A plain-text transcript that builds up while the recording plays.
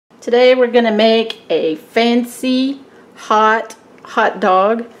Today we're going to make a fancy hot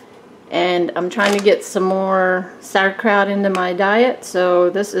dog, and I'm trying to get some more sauerkraut into my diet,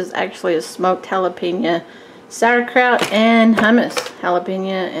 so this is actually a smoked jalapeno sauerkraut and hummus,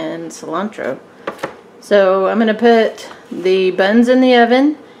 jalapeno and cilantro. So I'm going to put the buns in the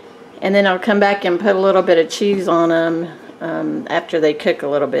oven, and then I'll come back and put a little bit of cheese on them after they cook a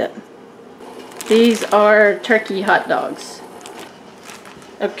little bit. These are turkey hot dogs.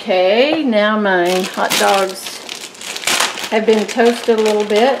 Okay, now my hot dogs have been toasted a little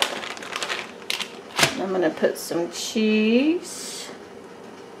bit. I'm going to put some cheese.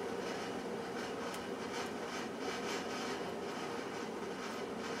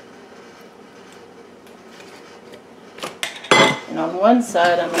 And on one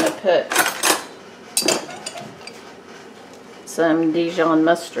side I'm going to put some Dijon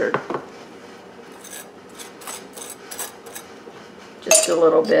mustard. Just a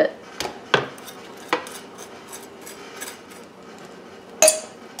little bit.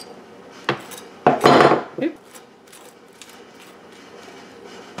 Oop.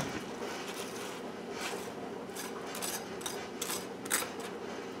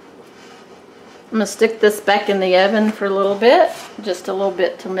 I'm going to stick this back in the oven for a little bit, just a little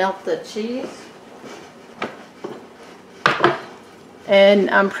bit to melt the cheese.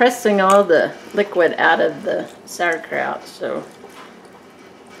 And I'm pressing all the liquid out of the sauerkraut so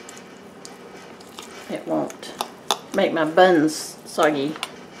it won't make my buns soggy.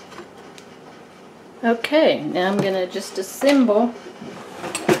 Okay, now I'm going to just assemble.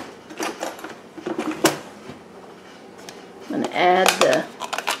 I'm going to add the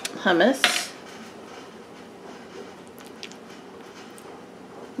hummus.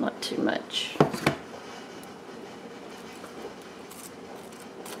 Not too much.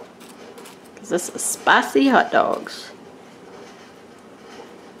 Because this is spicy hot dogs.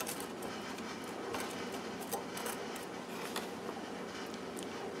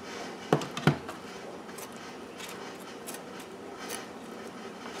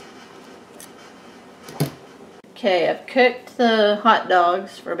 Okay, I've cooked the hot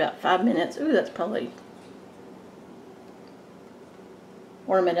dogs for about 5 minutes. Ooh, that's probably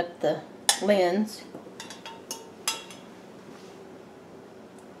warming up the lens.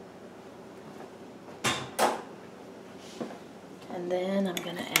 And then I'm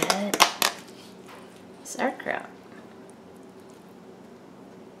going to add sauerkraut.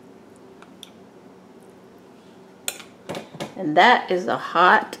 And that is a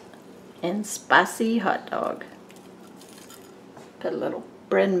hot and spicy hot dog. Put a little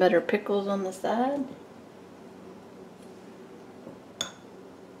bread and butter pickles on the side.